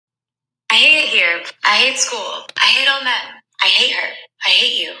hater. I hate school. I hate all men. I hate her. I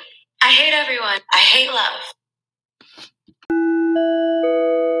hate you. I hate everyone. I hate love.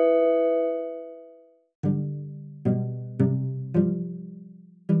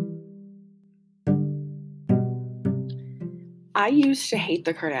 I used to hate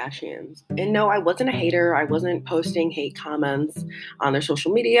the Kardashians. And no, I wasn't a hater. I wasn't posting hate comments on their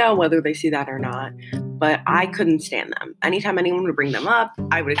social media, whether they see that or not. But I couldn't stand them. Anytime anyone would bring them up,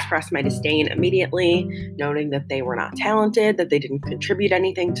 I would express my disdain immediately, noting that they were not talented, that they didn't contribute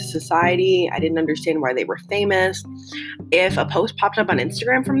anything to society. I didn't understand why they were famous. If a post popped up on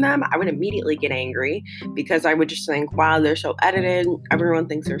Instagram from them, I would immediately get angry because I would just think, wow, they're so edited. Everyone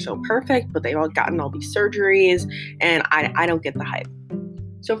thinks they're so perfect, but they've all gotten all these surgeries, and I don't get the hype.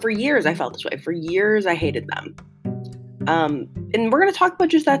 So for years, I felt this way. For years, I hated them. And we're going to talk about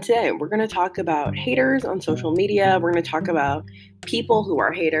just that today. We're going to talk about haters on social media. We're going to talk about people who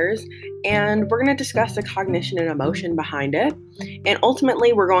are haters, and we're going to discuss the cognition and emotion behind it. And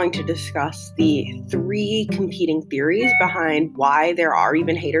ultimately, we're going to discuss the 3 competing theories behind why there are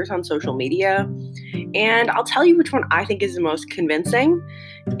even haters on social media. And I'll tell you which one I think is the most convincing.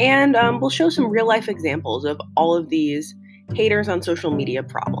 And we'll show some real life examples of all of these haters on social media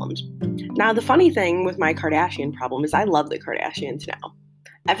problems. Now, the funny thing with my Kardashian problem is I love the Kardashians now.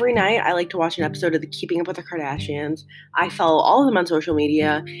 Every night, I like to watch an episode of the Keeping Up with the Kardashians. I follow all of them on social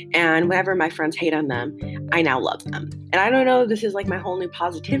media, and whenever my friends hate on them, I now love them. And I don't know if this is like my whole new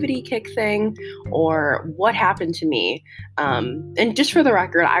positivity kick thing or what happened to me. And just for the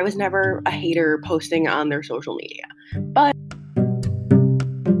record, I was never a hater posting on their social media. But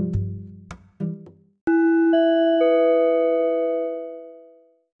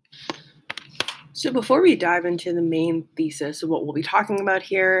so before we dive into the main thesis of what we'll be talking about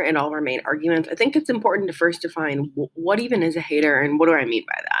here and all of our main arguments, I think it's important to first define what even is a hater and what do I mean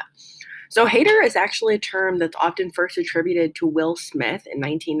by that. So hater is actually a term that's often first attributed to Will Smith in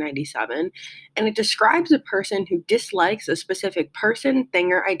 1997, and it describes a person who dislikes a specific person,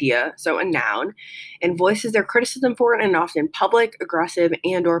 thing, or idea, so a noun, and voices their criticism for it in an often public, aggressive,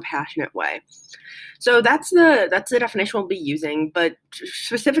 and/or passionate way. So that's the definition we'll be using, but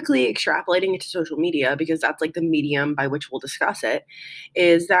specifically extrapolating it to social media, because that's like the medium by which we'll discuss it,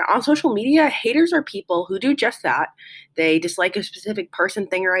 is that on social media, haters are people who do just that. They dislike a specific person,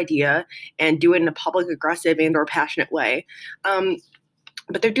 thing, or idea and do it in a public, aggressive, and/or passionate way.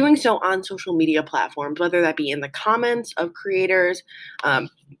 But they're doing so on social media platforms, whether that be in the comments of creators, on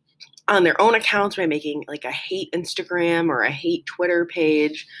their own accounts by making like a hate Instagram or a hate Twitter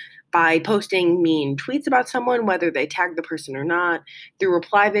page, by posting mean tweets about someone, whether they tag the person or not, through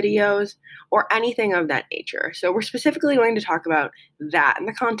reply videos, or anything of that nature. So we're specifically going to talk about that in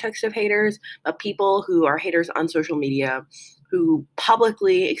the context of haters, of people who are haters on social media, who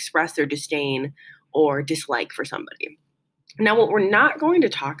publicly express their disdain or dislike for somebody. Now, what we're not going to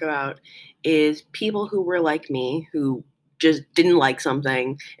talk about is people who were like me, who just didn't like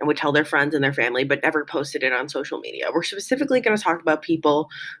something and would tell their friends and their family, but never posted it on social media. We're specifically going to talk about people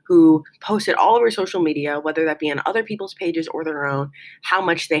who posted all over social media, whether that be on other people's pages or their own, how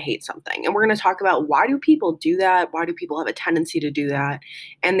much they hate something. And we're going to talk about why do people do that? Why do people have a tendency to do that?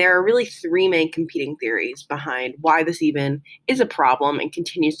 And there are really 3 main competing theories behind why this even is a problem and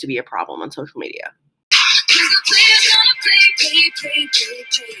continues to be a problem on social media.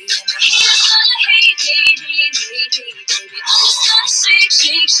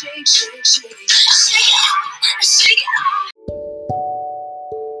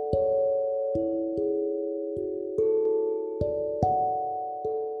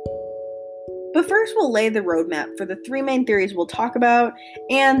 But first, we'll lay the roadmap for the 3 main theories we'll talk about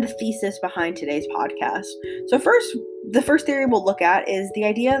and the thesis behind today's podcast. So the first theory we'll look at is the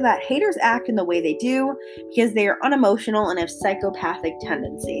idea that haters act in the way they do because they are unemotional and have psychopathic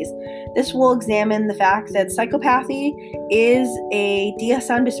tendencies. This will examine the fact that psychopathy is a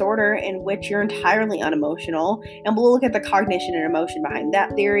DSM disorder in which you're entirely unemotional, and we'll look at the cognition and emotion behind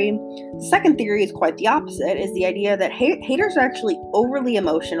that theory. The second theory is quite the opposite, is the idea that haters are actually overly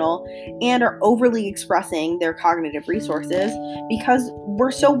emotional and are overly expressing their cognitive resources because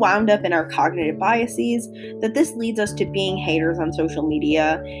we're so wound up in our cognitive biases that this leads us to being haters on social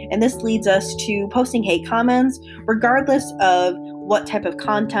media, and this leads us to posting hate comments regardless of what type of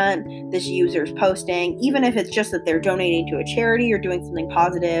content this user is posting, even if it's just that they're donating to a charity or doing something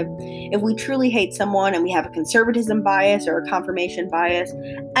positive. If we truly hate someone and we have a conservatism bias or a confirmation bias,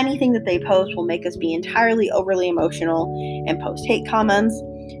 anything that they post will make us be entirely overly emotional and post hate comments.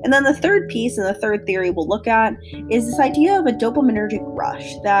 And then the third piece and the third theory we'll look at is this idea of a dopaminergic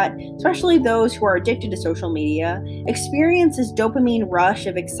rush, that especially those who are addicted to social media experience this dopamine rush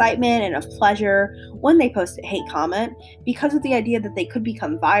of excitement and of pleasure when they post a hate comment because of the idea that they could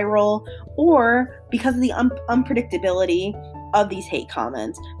become viral, or because of the unpredictability of these hate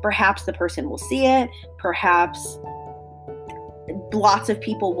comments. Perhaps the person will see it, perhaps lots of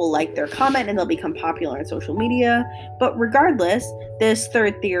people will like their comment and they'll become popular on social media. But regardless, this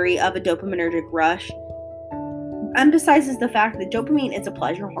third theory of a dopaminergic rush emphasizes the fact that dopamine is a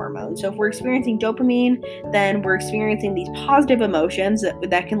pleasure hormone. So if we're experiencing dopamine, then we're experiencing these positive emotions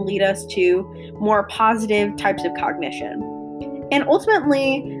that can lead us to more positive types of cognition. And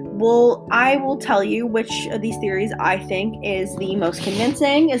ultimately, I will tell you which of these theories I think is the most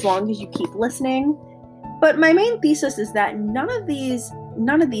convincing, as long as you keep listening. But my main thesis is that none of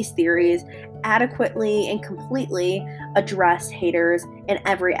these theories adequately and completely address haters in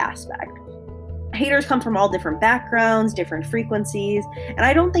every aspect. Haters come from all different backgrounds, different frequencies, and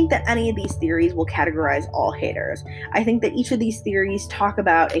I don't think that any of these theories will categorize all haters. I think that each of these theories talk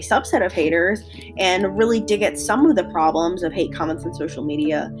about a subset of haters and really dig at some of the problems of hate comments on social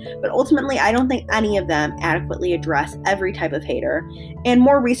media, but ultimately I don't think any of them adequately address every type of hater, and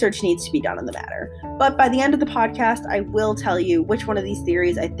more research needs to be done on the matter. But by the end of the podcast, I will tell you which one of these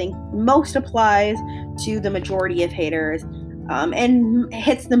theories I think most applies to the majority of haters and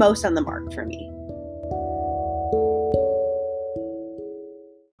hits the most on the mark for me.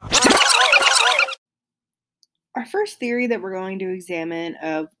 Our first theory that we're going to examine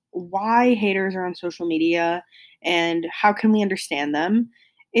of why haters are on social media and how can we understand them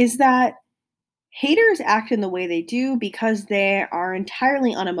is that haters act in the way they do because they are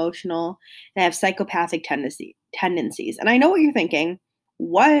entirely unemotional and have psychopathic tendencies. And I know what you're thinking.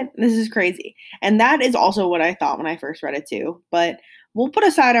 What? This is crazy. And that is also what I thought when I first read it too. But we'll put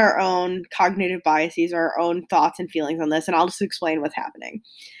aside our own cognitive biases, our own thoughts and feelings on this, and I'll just explain what's happening.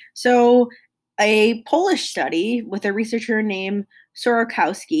 So a Polish study with a researcher named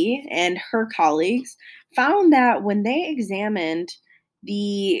Sorokowski and her colleagues found that when they examined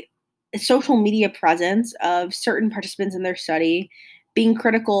the social media presence of certain participants in their study being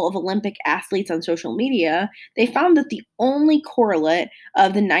critical of Olympic athletes on social media, they found that the only correlate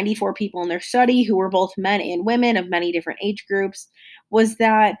of the 94 people in their study, who were both men and women of many different age groups, was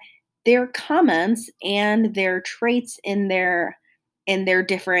that their comments and their traits in their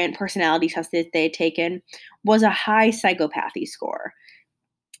different personality tests that they had taken was a high psychopathy score.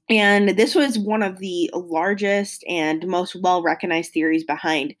 And this was one of the largest and most well-recognized theories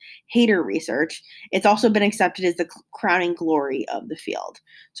behind hater research. It's also been accepted as the crowning glory of the field.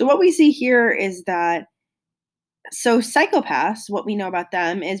 So what we see here is that psychopaths, what we know about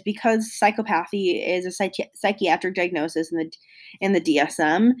them is because psychopathy is a psychiatric diagnosis in the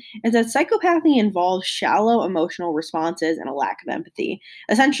DSM, is that psychopathy involves shallow emotional responses and a lack of empathy.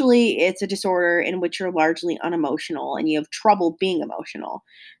 Essentially, it's a disorder in which you're largely unemotional and you have trouble being emotional.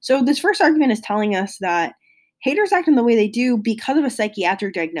 So this first argument is telling us that haters act in the way they do because of a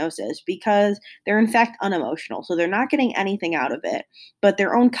psychiatric diagnosis, because they're in fact unemotional. So they're not getting anything out of it, but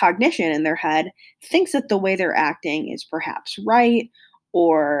their own cognition in their head thinks that the way they're acting is perhaps right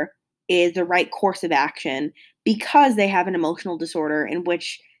or is the right course of action because they have an emotional disorder in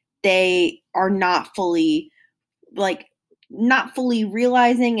which they are not fully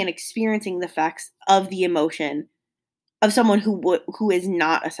realizing and experiencing the effects of the emotion of someone who is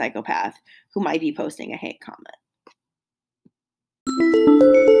not a psychopath, who might be posting a hate comment.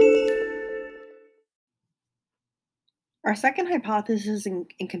 Our second hypothesis and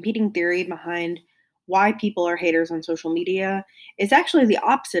competing theory behind why people are haters on social media is actually the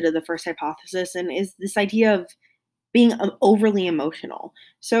opposite of the first hypothesis, and is this idea of being overly emotional.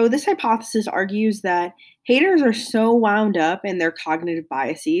 So this hypothesis argues that haters are so wound up in their cognitive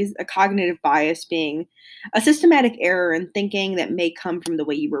biases, a cognitive bias being a systematic error in thinking that may come from the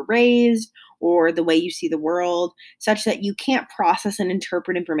way you were raised or the way you see the world, such that you can't process and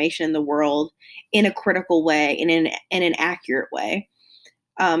interpret information in the world in a critical way, in an accurate way.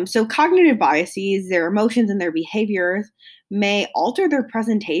 So cognitive biases, their emotions and their behaviors may alter their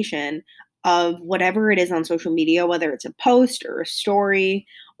presentation of whatever it is on social media, whether it's a post or a story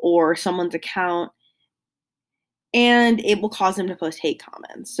or someone's account, and it will cause them to post hate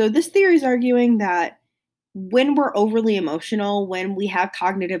comments. So this theory is arguing that when we're overly emotional, when we have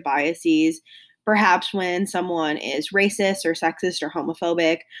cognitive biases, perhaps when someone is racist or sexist or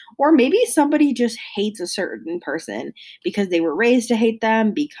homophobic, or maybe somebody just hates a certain person because they were raised to hate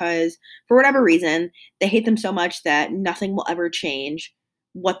them, because for whatever reason, they hate them so much that nothing will ever change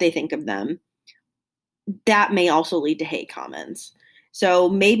what they think of them, that may also lead to hate comments. So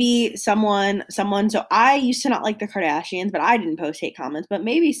maybe someone, so I used to not like the Kardashians, but I didn't post hate comments, but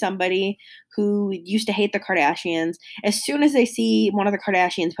maybe somebody who used to hate the Kardashians, as soon as they see one of the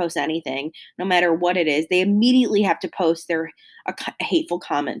Kardashians post anything, no matter what it is, they immediately have to post a hateful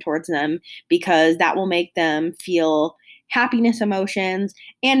comment towards them because that will make them feel happiness emotions.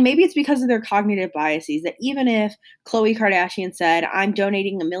 And maybe it's because of their cognitive biases that even if Khloe Kardashian said, I'm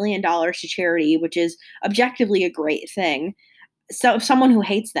donating $1 million to charity, which is objectively a great thing, so someone who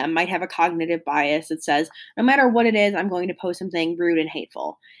hates them might have a cognitive bias that says, no matter what it is, I'm going to post something rude and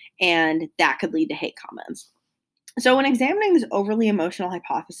hateful. And that could lead to hate comments. So when examining this overly emotional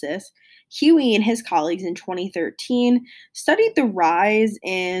hypothesis, Huey and his colleagues in 2013 studied the rise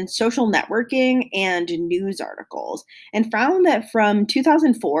in social networking and news articles and found that from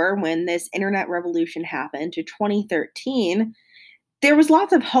 2004, when this internet revolution happened, to 2013, there was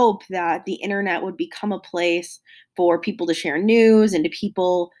lots of hope that the internet would become a place for people to share news and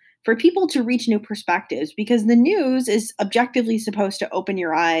for people to reach new perspectives, because the news is objectively supposed to open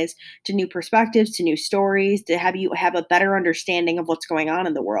your eyes to new perspectives, to new stories, to have you have a better understanding of what's going on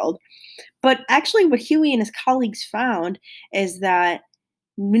in the world. But actually what Huey and his colleagues found is that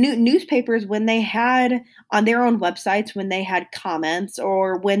newspapers, when they had on their own websites, when they had comments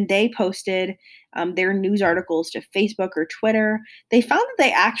or when they posted their news articles to Facebook or Twitter, they found that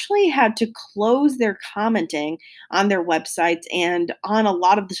they actually had to close their commenting on their websites and on a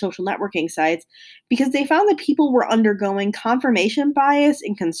lot of the social networking sites because they found that people were undergoing confirmation bias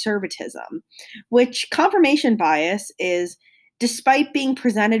and conservatism, which confirmation bias is, despite being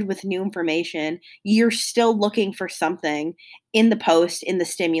presented with new information, you're still looking for something in the post, in the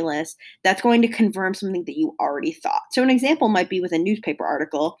stimulus, that's going to confirm something that you already thought. So an example might be with a newspaper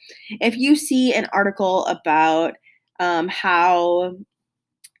article. If you see an article about how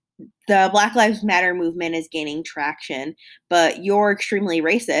the Black Lives Matter movement is gaining traction, but you're extremely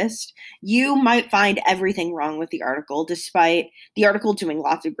racist, you might find everything wrong with the article, despite the article doing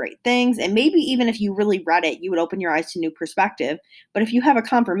lots of great things. And maybe even if you really read it, you would open your eyes to new perspective. But if you have a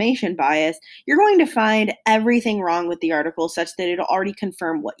confirmation bias, you're going to find everything wrong with the article such that it'll already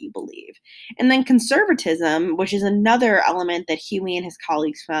confirm what you believe. And then conservatism, which is another element that Huey and his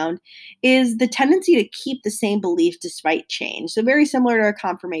colleagues found, is the tendency to keep the same belief despite change. So very similar to a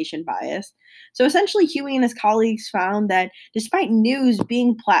confirmation bias. So essentially, Huey and his colleagues found that despite news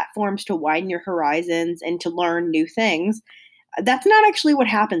being platforms to widen your horizons and to learn new things, that's not actually what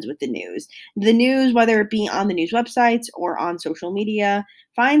happens with the news. The news, whether it be on the news websites or on social media,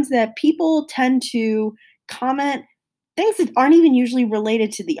 finds that people tend to comment things that aren't even usually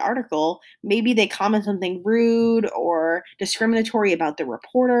related to the article. Maybe they comment something rude or discriminatory about the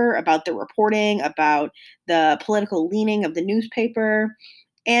reporter, about the reporting, about the political leaning of the newspaper.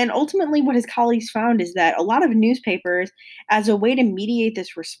 And ultimately, what his colleagues found is that a lot of newspapers, as a way to mediate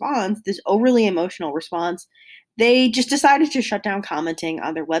this response, this overly emotional response, they just decided to shut down commenting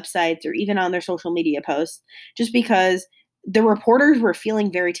on their websites or even on their social media posts just because the reporters were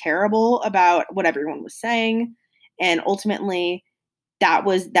feeling very terrible about what everyone was saying. And ultimately, that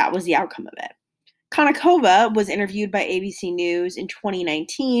was the outcome of it. Konnikova was interviewed by ABC News in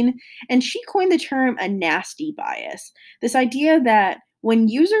 2019, and she coined the term a nasty bias. This idea that when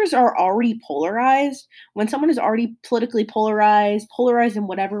users are already polarized, when someone is already politically polarized in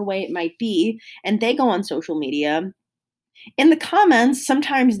whatever way it might be, and they go on social media, in the comments,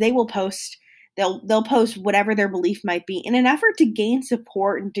 sometimes they will post they'll post whatever their belief might be in an effort to gain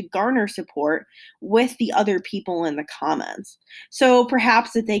support and to garner support with the other people in the comments. So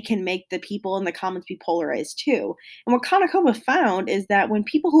perhaps that they can make the people in the comments be polarized too. And what Konnikova found is that when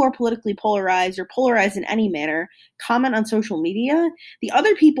people who are politically polarized or polarized in any manner comment on social media, the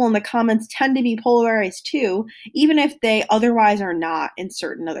other people in the comments tend to be polarized too, even if they otherwise are not in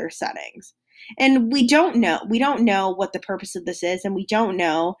certain other settings. And we don't know what the purpose of this is, and we don't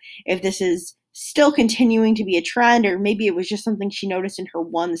know if this is still continuing to be a trend, or maybe it was just something she noticed in her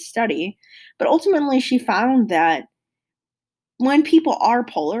one study. But ultimately, she found that when people are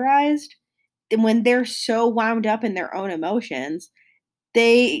polarized, and when they're so wound up in their own emotions,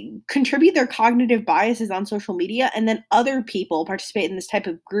 they contribute their cognitive biases on social media, and then other people participate in this type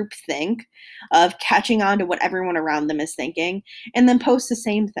of groupthink of catching on to what everyone around them is thinking, and then post the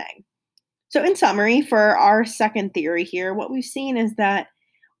same thing. So in summary, for our second theory here, what we've seen is that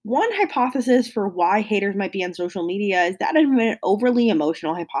one hypothesis for why haters might be on social media is that of an overly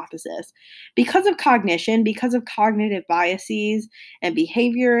emotional hypothesis. Because of cognition, because of cognitive biases and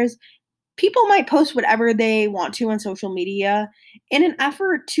behaviors, people might post whatever they want to on social media in an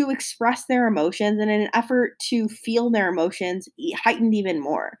effort to express their emotions and in an effort to feel their emotions heightened even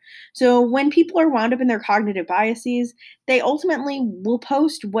more. So when people are wound up in their cognitive biases, they ultimately will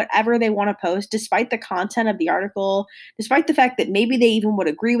post whatever they want to post, despite the content of the article, despite the fact that maybe they even would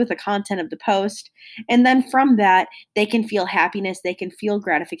agree with the content of the post. And then from that, they can feel happiness, they can feel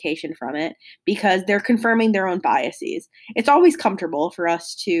gratification from it because they're confirming their own biases. It's always comfortable for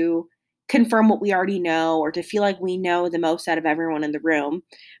us to confirm what we already know or to feel like we know the most out of everyone in the room.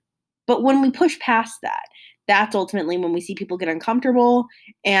 But when we push past that, that's ultimately when we see people get uncomfortable,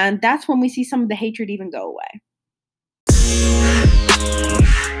 and that's when we see some of the hatred even go away.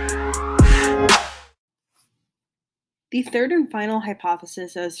 The third and final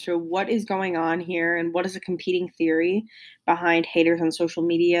hypothesis as to what is going on here and what is a competing theory behind haters on social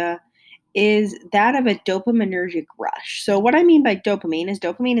media is that of a dopaminergic rush. So, what I mean by dopamine is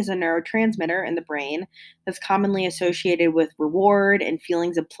a neurotransmitter in the brain that's commonly associated with reward and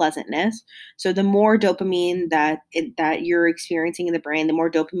feelings of pleasantness. So, the more dopamine that you're experiencing in the brain, the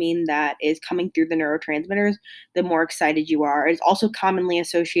more dopamine that is coming through the neurotransmitters, the more excited you are. It's also commonly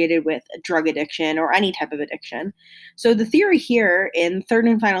associated with drug addiction or any type of addiction. So, the theory here, in third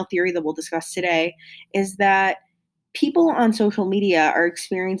and final theory that we'll discuss today, is that people on social media are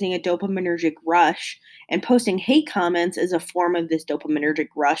experiencing a dopaminergic rush, and posting hate comments is a form of this dopaminergic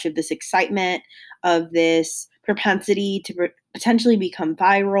rush, of this excitement, of this propensity to potentially become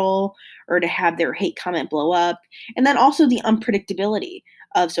viral or to have their hate comment blow up. And then also the unpredictability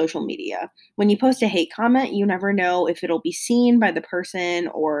of social media. When you post a hate comment, you never know if it'll be seen by the person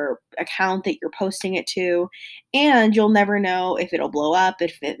or account that you're posting it to. And you'll never know if it'll blow up,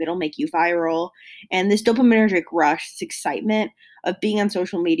 if it'll make you viral. And this dopaminergic rush, this excitement of being on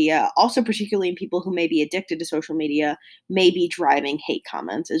social media, also particularly in people who may be addicted to social media, may be driving hate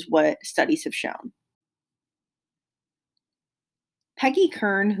comments, is what studies have shown. Peggy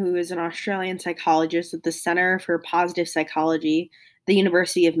Kern, who is an Australian psychologist at the Centre for Positive Psychology, the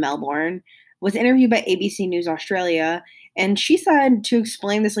University of Melbourne, was interviewed by ABC News Australia, and she said to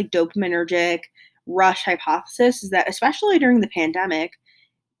explain this like dopaminergic rush hypothesis is that especially during the pandemic,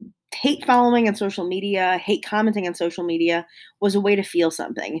 hate following on social media, hate commenting on social media was a way to feel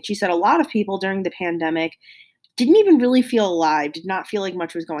something. And she said a lot of people during the pandemic didn't even really feel alive, did not feel like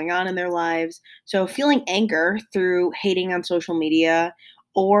much was going on in their lives. So feeling anger through hating on social media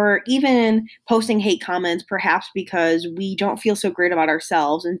or even posting hate comments, perhaps because we don't feel so great about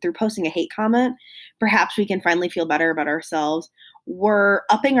ourselves. And through posting a hate comment, perhaps we can finally feel better about ourselves. We're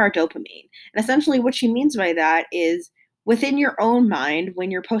upping our dopamine. And essentially, what she means by that is within your own mind,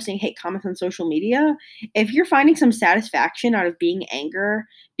 when you're posting hate comments on social media, if you're finding some satisfaction out of being anger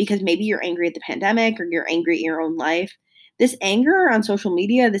because maybe you're angry at the pandemic or you're angry at your own life, this anger on social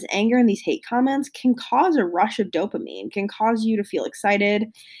media, this anger in these hate comments can cause a rush of dopamine, can cause you to feel excited.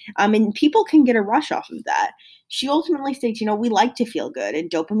 And people can get a rush off of that. She ultimately states, we like to feel good and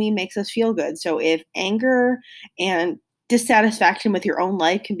dopamine makes us feel good. So if anger and dissatisfaction with your own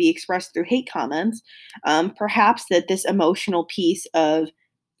life can be expressed through hate comments, perhaps that this emotional piece of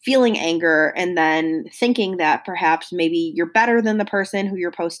feeling anger and then thinking that perhaps maybe you're better than the person who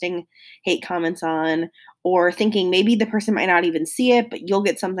you're posting hate comments on, or thinking maybe the person might not even see it, but you'll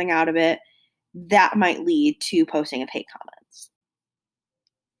get something out of it, that might lead to posting of hate comments.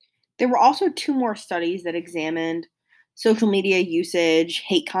 There were also 2 more studies that examined social media usage,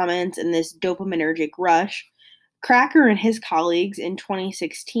 hate comments, and this dopaminergic rush. Cracker and his colleagues in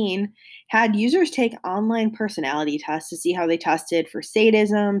 2016 had users take online personality tests to see how they tested for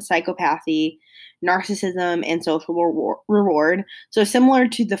sadism, psychopathy, narcissism, and social reward. So similar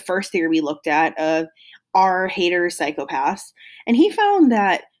to the first theory we looked at of are haters psychopaths. And he found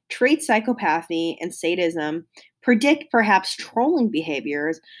that trait psychopathy and sadism predict perhaps trolling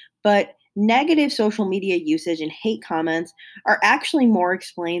behaviors, but negative social media usage and hate comments are actually more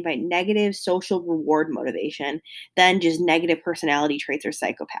explained by negative social reward motivation than just negative personality traits or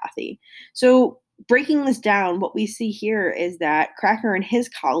psychopathy. So, breaking this down, what we see here is that Cracker and his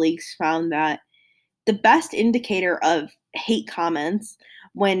colleagues found that the best indicator of hate comments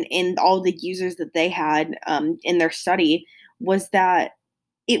when in all the users that they had in their study was that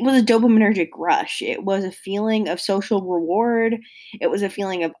it was a dopaminergic rush. It was a feeling of social reward. It was a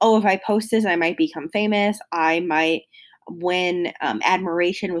feeling of, oh, if I post this, I might become famous. I might win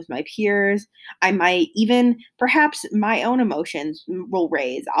admiration with my peers. I might even, perhaps my own emotions will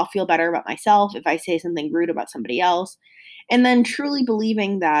raise. I'll feel better about myself if I say something rude about somebody else. And then truly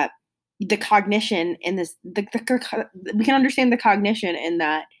believing that the cognition in this, we can understand the cognition in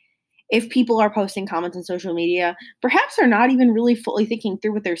that if people are posting comments on social media, perhaps they're not even really fully thinking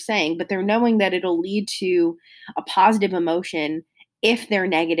through what they're saying, but they're knowing that it'll lead to a positive emotion if they're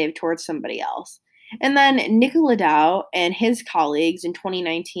negative towards somebody else. And then Nicola Dow and his colleagues in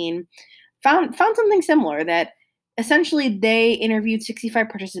 2019 found something similar, that essentially they interviewed 65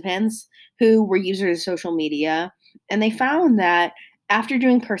 participants who were users of social media, and they found that after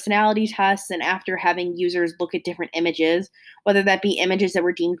doing personality tests and after having users look at different images, whether that be images that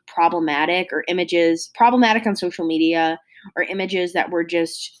were deemed problematic or images problematic on social media or images that were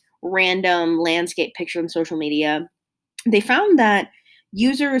just random landscape pictures on social media, they found that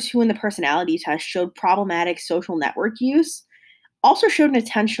users who in the personality test showed problematic social network use also showed an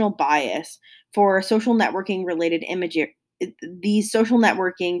attentional bias for social networking related images, these social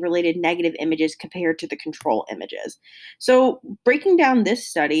networking related negative images compared to the control images. So, breaking down this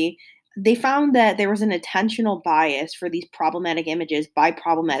study, they found that there was an attentional bias for these problematic images by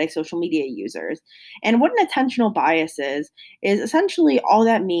problematic social media users. And what an attentional bias is essentially all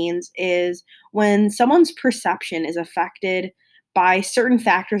that means is when someone's perception is affected by certain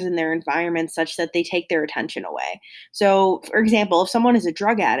factors in their environment such that they take their attention away. So, for example, if someone is a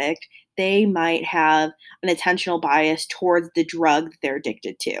drug addict, they might have an attentional bias towards the drug that they're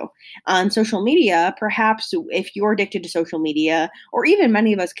addicted to. On social media, perhaps if you're addicted to social media, or even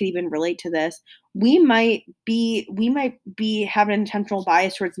many of us could even relate to this, we might be having an intentional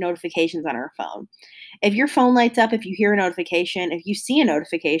bias towards notifications on our phone. If your phone lights up, if you hear a notification, if you see a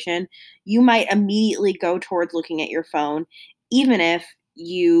notification, you might immediately go towards looking at your phone, even if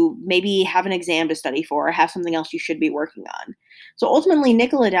you maybe have an exam to study for or have something else you should be working on. So ultimately,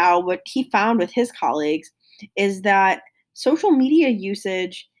 Nicola Dow, what he found with his colleagues is that social media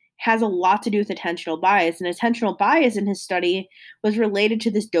usage has a lot to do with attentional bias. And attentional bias in his study was related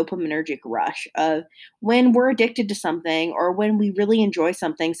to this dopaminergic rush of when we're addicted to something or when we really enjoy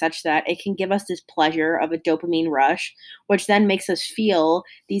something such that it can give us this pleasure of a dopamine rush, which then makes us feel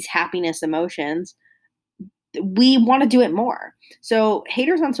these happiness emotions, we want to do it more. So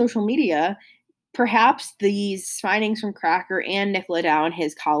haters on social media, perhaps these findings from Cracker and Nicola Dow and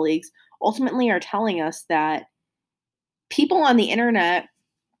his colleagues ultimately are telling us that people on the internet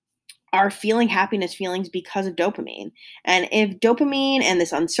are feeling happiness feelings because of dopamine. And if dopamine and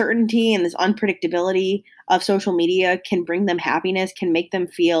this uncertainty and this unpredictability of social media can bring them happiness, can make them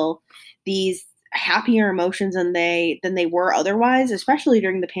feel these happier emotions than they were otherwise, especially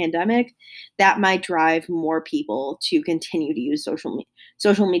during the pandemic, that might drive more people to continue to use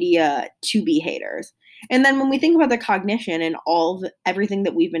social media to be haters. And then when we think about the cognition and everything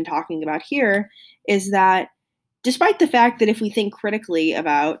that we've been talking about here, is that despite the fact that if we think critically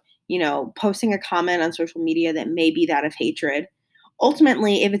about, posting a comment on social media that may be that of hatred,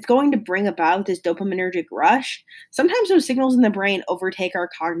 ultimately, if it's going to bring about this dopaminergic rush, sometimes those signals in the brain overtake our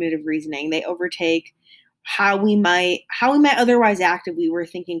cognitive reasoning. They overtake how we might otherwise act if we were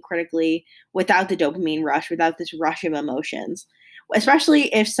thinking critically without the dopamine rush, without this rush of emotions,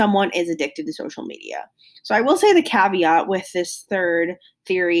 especially if someone is addicted to social media. So I will say the caveat with this third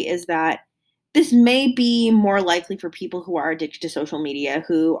theory is that this may be more likely for people who are addicted to social media,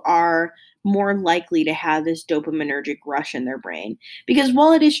 who are more likely to have this dopaminergic rush in their brain. Because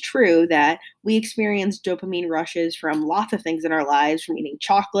while it is true that we experience dopamine rushes from lots of things in our lives, from eating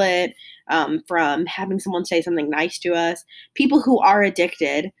chocolate, from having someone say something nice to us, people who are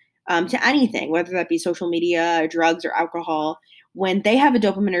addicted to anything, whether that be social media, drugs, or alcohol, when they have a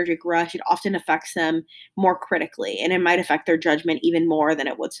dopaminergic rush, it often affects them more critically, and it might affect their judgment even more than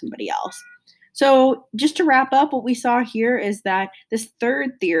it would somebody else. So just to wrap up, what we saw here is that this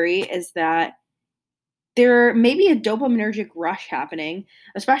third theory is that there may be a dopaminergic rush happening,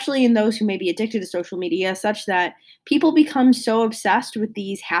 especially in those who may be addicted to social media, such that people become so obsessed with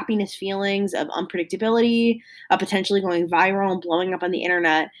these happiness feelings of unpredictability, of potentially going viral and blowing up on the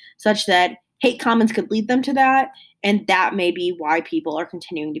internet, such that hate comments could lead them to that, and that may be why people are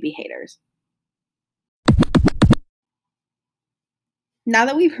continuing to be haters. Now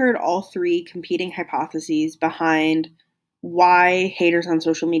that we've heard all three competing hypotheses behind why haters on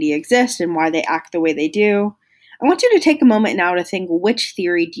social media exist and why they act the way they do, I want you to take a moment now to think, which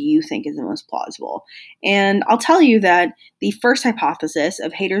theory do you think is the most plausible? And I'll tell you that the first hypothesis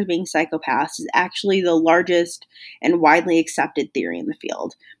of haters being psychopaths is actually the largest and widely accepted theory in the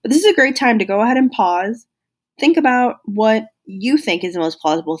field. But this is a great time to go ahead and pause, think about what you think is the most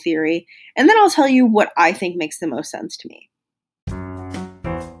plausible theory, and then I'll tell you what I think makes the most sense to me.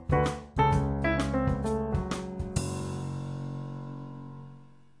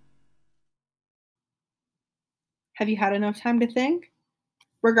 Have you had enough time to think?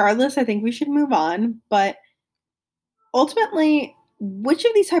 Regardless, I think we should move on. But ultimately, which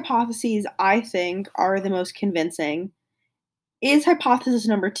of these hypotheses I think are the most convincing is hypothesis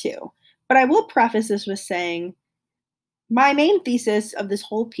number 2. But I will preface this with saying my main thesis of this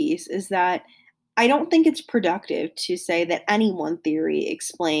whole piece is that I don't think it's productive to say that any one theory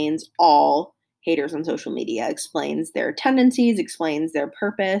explains all haters on social media, explains their tendencies, explains their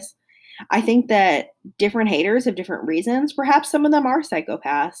purpose. I think that different haters have different reasons. Perhaps some of them are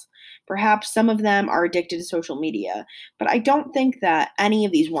psychopaths. Perhaps some of them are addicted to social media. But I don't think that any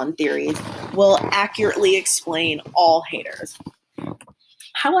of these one theories will accurately explain all haters.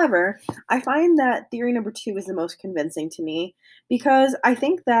 However, I find that theory number 2 is the most convincing to me because I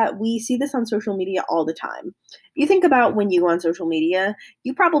think that we see this on social media all the time. You think about when you go on social media,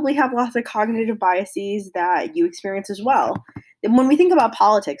 you probably have lots of cognitive biases that you experience as well. And when we think about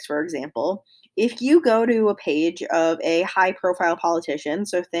politics, for example, if you go to a page of a high-profile politician,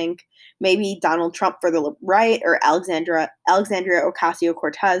 so think maybe Donald Trump for the right or Alexandria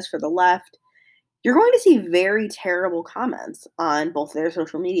Ocasio-Cortez for the left, you're going to see very terrible comments on both their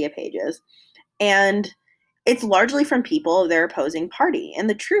social media pages. And it's largely from people of their opposing party. And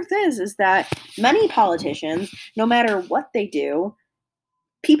the truth is that many politicians, no matter what they do,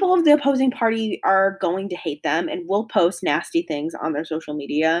 people of the opposing party are going to hate them and will post nasty things on their social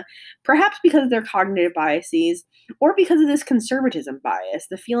media, perhaps because of their cognitive biases or because of this conservatism bias,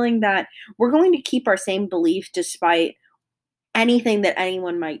 the feeling that we're going to keep our same belief despite anything that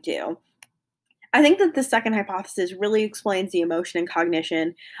anyone might do. I think that the second hypothesis really explains the emotion and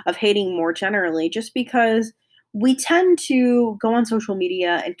cognition of hating more generally, just because we tend to go on social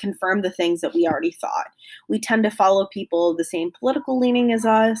media and confirm the things that we already thought. We tend to follow people of the same political leaning as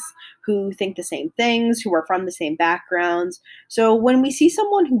us, who think the same things, who are from the same backgrounds. So when we see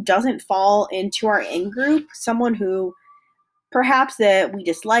someone who doesn't fall into our in-group, someone who perhaps that we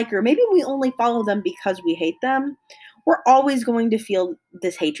dislike, or maybe we only follow them because we hate them, we're always going to feel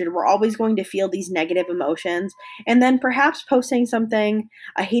this hatred. We're always going to feel these negative emotions. And then perhaps posting something,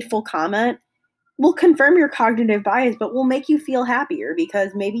 a hateful comment, will confirm your cognitive bias, but will make you feel happier because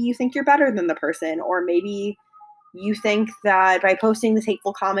maybe you think you're better than the person, or maybe you think that by posting this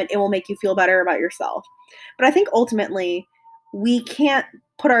hateful comment, it will make you feel better about yourself. But I think ultimately, we can't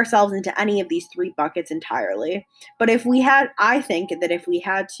put ourselves into any of these 3 buckets entirely. But I think that if we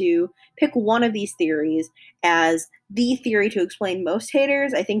had to pick one of these theories as the theory to explain most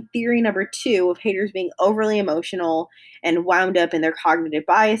haters, I think theory number 2 of haters being overly emotional and wound up in their cognitive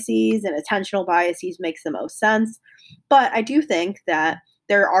biases and attentional biases makes the most sense. But I do think that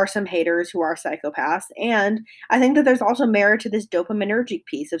there are some haters who are psychopaths, and I think that there's also merit to this dopaminergic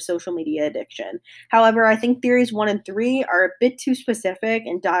piece of social media addiction. However, I think theories 1 and 3 are a bit too specific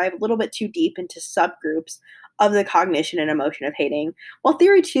and dive a little bit too deep into subgroups of the cognition and emotion of hating, while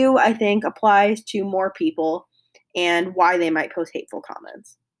theory 2, I think, applies to more people and why they might post hateful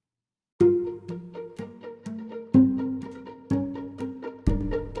comments.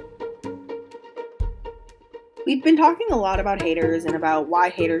 We've been talking a lot about haters and about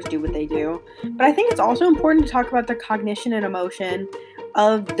why haters do what they do, but I think it's also important to talk about the cognition and emotion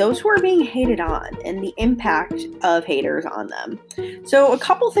of those who are being hated on and the impact of haters on them. So a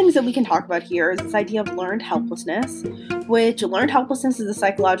couple things that we can talk about here is this idea of learned helplessness, which learned helplessness is a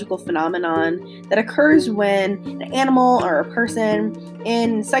psychological phenomenon that occurs when an animal or a person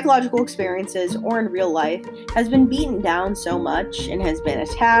in psychological experiences or in real life has been beaten down so much and has been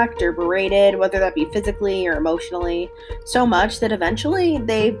attacked or berated, whether that be physically or emotionally, so much that eventually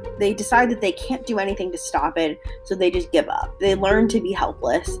they decide that they can't do anything to stop it, so they just give up. They learn to be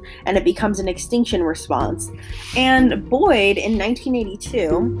helpless, and it becomes an extinction response. And Boyd, in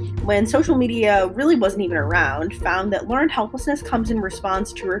 1982, when social media really wasn't even around, found that learned helplessness comes in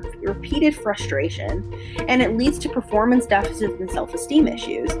response to repeated frustration, and it leads to performance deficits and self-esteem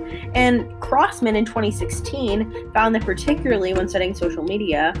issues. And Crossman in 2016 found that particularly when studying social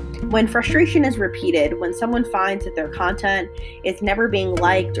media, when frustration is repeated, when someone finds that their content is never being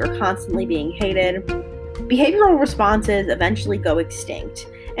liked or constantly being hated, behavioral responses eventually go extinct.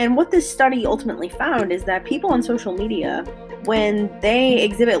 And what this study ultimately found is that people on social media, when they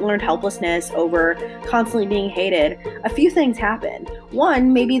exhibit learned helplessness over constantly being hated, a few things happen.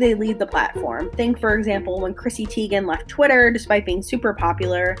 One, maybe they leave the platform. Think, for example, when Chrissy Teigen left Twitter despite being super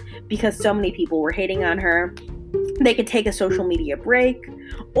popular because so many people were hating on her. They could take a social media break,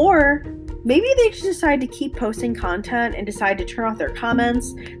 or maybe they just decide to keep posting content and decide to turn off their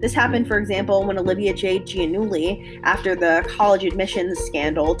comments. This happened, for example, when Olivia Jade Giannulli, after the college admissions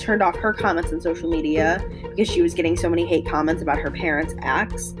scandal, turned off her comments on social media because she was getting so many hate comments about her parents'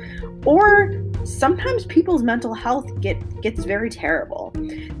 acts. or sometimes people's mental health gets very terrible.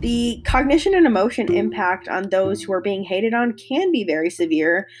 The cognition and emotion impact on those who are being hated on can be very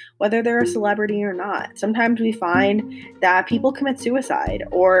severe, whether they're a celebrity or not. Sometimes we find that people commit suicide,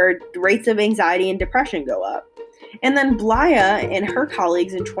 or rates of anxiety and depression go up. And then Blaya and her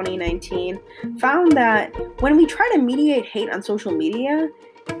colleagues in 2019 found that when we try to mediate hate on social media,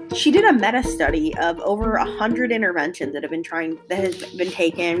 she did a meta study of over 100 interventions that has been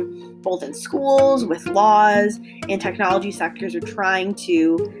taken both in schools, with laws, and technology sectors are trying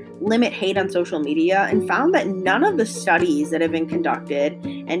to limit hate on social media, and found that none of the studies that have been conducted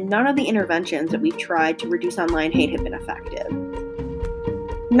and none of the interventions that we've tried to reduce online hate have been effective.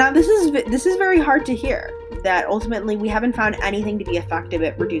 Now, this is very hard to hear, that ultimately we haven't found anything to be effective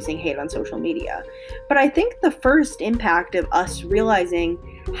at reducing hate on social media. But I think the first impact of us realizing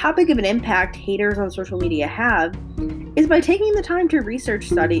how big of an impact haters on social media have is by taking the time to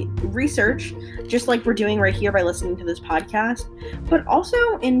research, just like we're doing right here by listening to this podcast, but also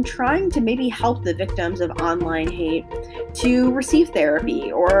in trying to maybe help the victims of online hate to receive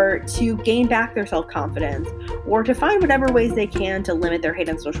therapy, or to gain back their self-confidence, or to find whatever ways they can to limit their hate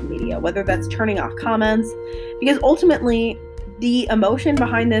on social media, whether that's turning off comments, because ultimately the emotion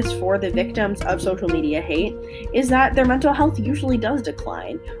behind this for the victims of social media hate is that their mental health usually does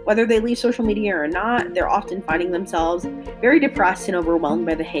decline. Whether they leave social media or not, they're often finding themselves very depressed and overwhelmed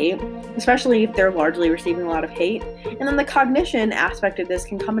by the hate, especially if they're largely receiving a lot of hate. And then the cognition aspect of this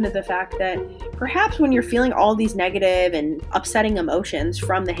can come into the fact that perhaps when you're feeling all these negative and upsetting emotions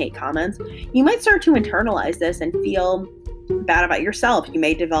from the hate comments, you might start to internalize this and feel bad about yourself. You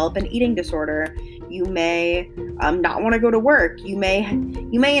may develop an eating disorder. You may not want to go to work. You may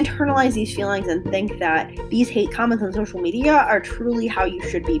internalize these feelings and think that these hate comments on social media are truly how you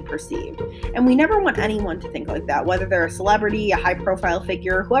should be perceived. And we never want anyone to think like that, whether they're a celebrity, a high-profile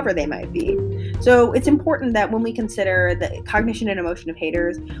figure, whoever they might be. So it's important that when we consider the cognition and emotion of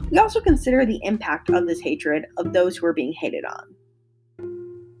haters, we also consider the impact of this hatred of those who are being hated on.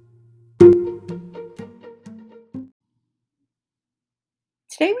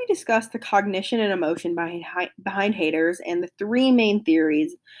 Today we discussed the cognition and emotion behind haters and the three main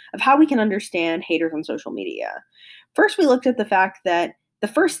theories of how we can understand haters on social media. First, we looked at the fact that the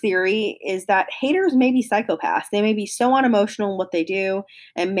first theory is that haters may be psychopaths. They may be so unemotional in what they do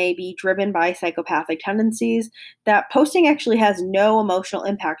and may be driven by psychopathic tendencies that posting actually has no emotional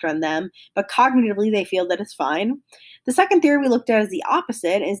impact on them, but cognitively they feel that it's fine. The second theory we looked at as the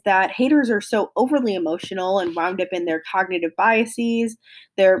opposite is that haters are so overly emotional and wound up in their cognitive biases,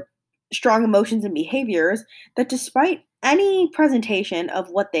 their strong emotions and behaviors, that despite any presentation of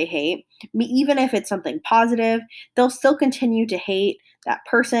what they hate, even if it's something positive, they'll still continue to hate that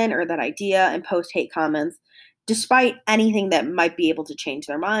person or that idea and post hate comments despite anything that might be able to change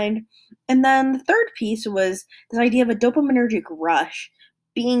their mind. And then the third piece was this idea of a dopaminergic rush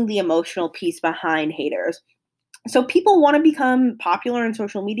being the emotional piece behind haters. So people want to become popular in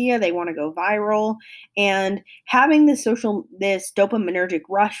social media, they want to go viral, and having this dopaminergic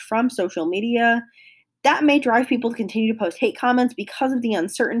rush from social media, that may drive people to continue to post hate comments because of the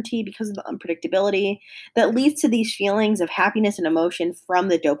uncertainty, because of the unpredictability that leads to these feelings of happiness and emotion from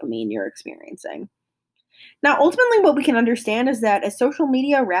the dopamine you're experiencing. Now, ultimately, what we can understand is that as social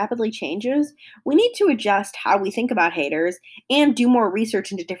media rapidly changes, we need to adjust how we think about haters and do more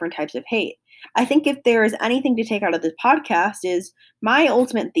research into different types of hate. I think if there is anything to take out of this podcast, is my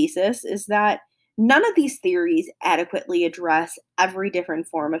ultimate thesis is that none of these theories adequately address every different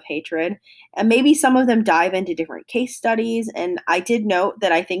form of hatred, and maybe some of them dive into different case studies. And I did note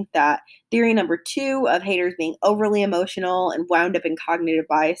that I think that theory number 2 of haters being overly emotional and wound up in cognitive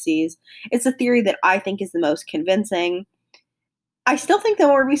biases is the theory that I think is the most convincing. I still think that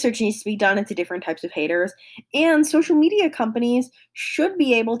more research needs to be done into different types of haters, and social media companies should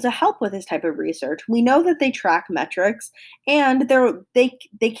be able to help with this type of research. We know that they track metrics, and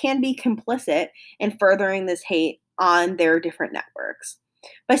they can be complicit in furthering this hate on their different networks.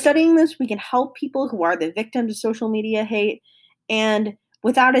 By studying this, we can help people who are the victims of social media hate, and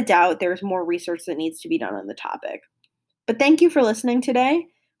without a doubt, there's more research that needs to be done on the topic. But thank you for listening today.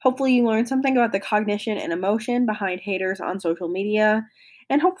 Hopefully you learned something about the cognition and emotion behind haters on social media.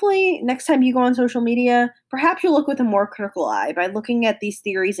 And hopefully next time you go on social media, perhaps you'll look with a more critical eye by looking at these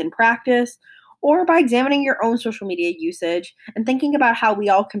theories in practice, or by examining your own social media usage and thinking about how we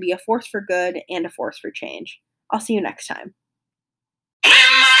all can be a force for good and a force for change. I'll see you next time. Where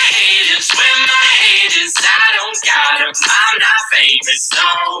my haters, I don't got them, I'm not famous,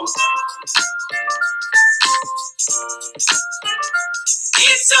 no.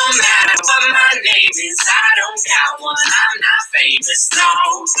 It don't matter what my name is, I don't got one.